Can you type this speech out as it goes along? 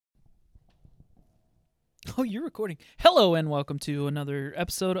Oh, you're recording. Hello and welcome to another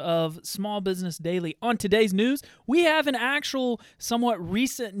episode of Small Business Daily. On today's news, we have an actual somewhat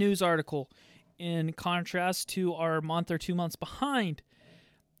recent news article in contrast to our month or 2 months behind.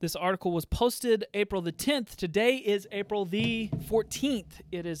 This article was posted April the 10th. Today is April the 14th.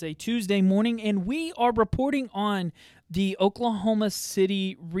 It is a Tuesday morning, and we are reporting on the Oklahoma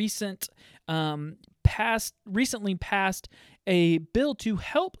City recently passed a bill to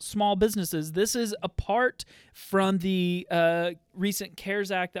help small businesses. This is apart from the recent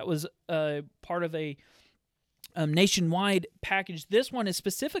CARES Act that was part of a nationwide package. This one is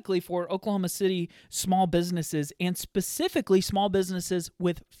specifically for Oklahoma City small businesses, and specifically small businesses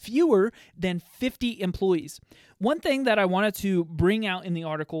with fewer than 50 employees. One thing that I wanted to bring out in the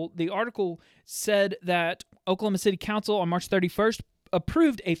article said that Oklahoma City Council on March 31st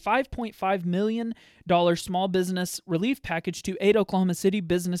approved a $5.5 million small business relief package to aid Oklahoma City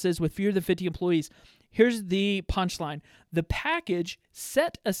businesses with fewer than 50 employees. Here's the punchline. The package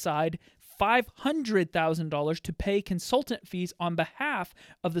set aside $500,000 to pay consultant fees on behalf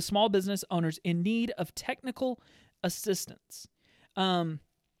of the small business owners in need of technical assistance.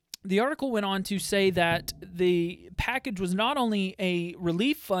 The article went on to say that the package was not only a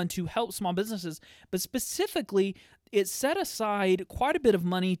relief fund to help small businesses, but specifically it set aside quite a bit of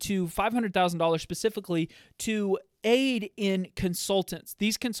money to $500,000 specifically to aid in consultants.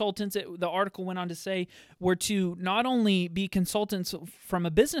 These consultants, the article went on to say, were to not only be consultants from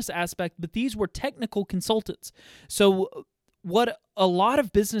a business aspect, but these were technical consultants. So what a lot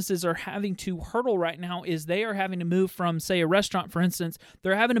of businesses are having to hurdle right now is they are having to move from, say, a restaurant, for instance.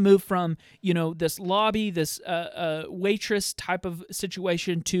 They're having to move from, this lobby, this waitress type of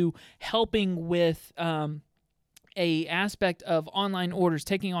situation to helping with a aspect of online orders,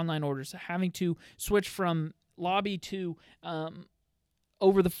 taking online orders, having to switch from lobby to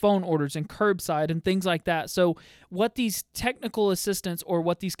over the phone orders and curbside and things like that. So what these technical assistants or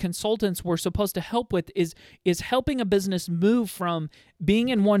what these consultants were supposed to help with is helping a business move from being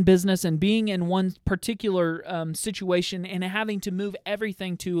in one business and being in one particular situation and having to move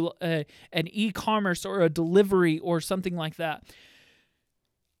everything to an e-commerce or a delivery or something like that.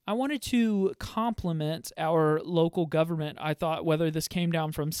 I wanted to compliment our local government. I thought whether this came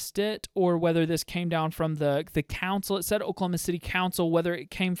down from STIT or whether this came down from the council, it said Oklahoma City Council, whether it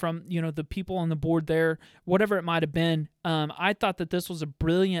came from, the people on the board there, whatever it might have been. I thought that this was a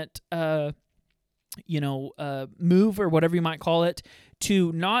brilliant, move or whatever you might call it,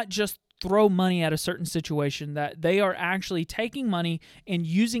 to not just throw money at a certain situation, that they are actually taking money and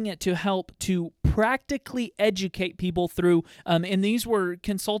using it to help to practically educate people through, and these were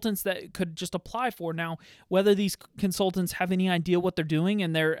consultants that could just apply for. Now, whether these consultants have any idea what they're doing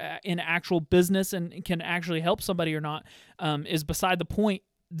and they're in actual business and can actually help somebody or not is beside the point.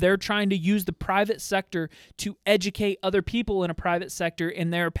 They're trying to use the private sector to educate other people in a private sector,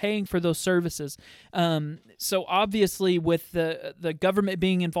 and they're paying for those services. So obviously, with the government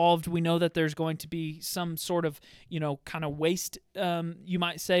being involved, we know that there's going to be some sort of, kind of waste, you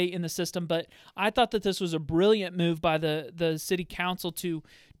might say, in the system. But I thought that this was a brilliant move by the city council to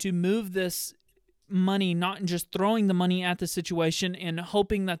move this money, not just throwing the money at the situation and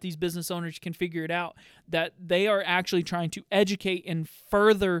hoping that these business owners can figure it out, that they are actually trying to educate and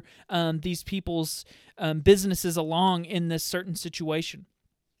further these people's businesses along in this certain situation.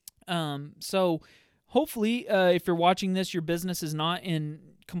 So hopefully, if you're watching this, your business is not in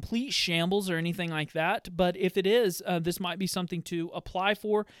complete shambles or anything like that. But if it is, this might be something to apply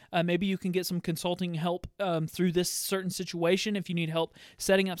for. Maybe you can get some consulting help through this certain situation if you need help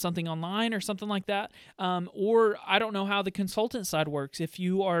setting up something online or something like that. Or I don't know how the consultant side works. If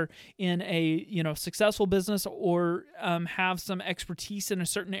you are in a successful business or have some expertise in a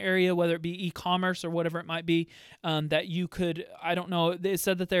certain area, whether it be e-commerce or whatever it might be, that you could, I don't know, they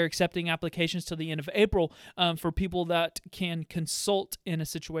said that they're accepting applications till the end of April for people that can consult in a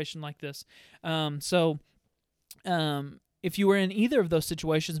situation like this. If you were in either of those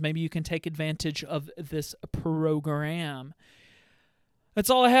situations, maybe you can take advantage of this program.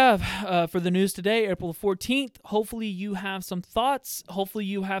 That's all I have for the news today, April the 14th. Hopefully you have some thoughts. Hopefully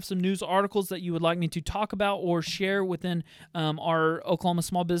you have some news articles that you would like me to talk about or share within our Oklahoma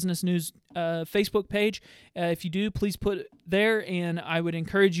Small Business News Facebook page. If you do, please put it there, and I would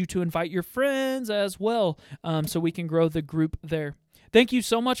encourage you to invite your friends as well so we can grow the group there. Thank you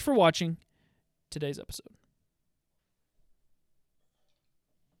so much for watching today's episode.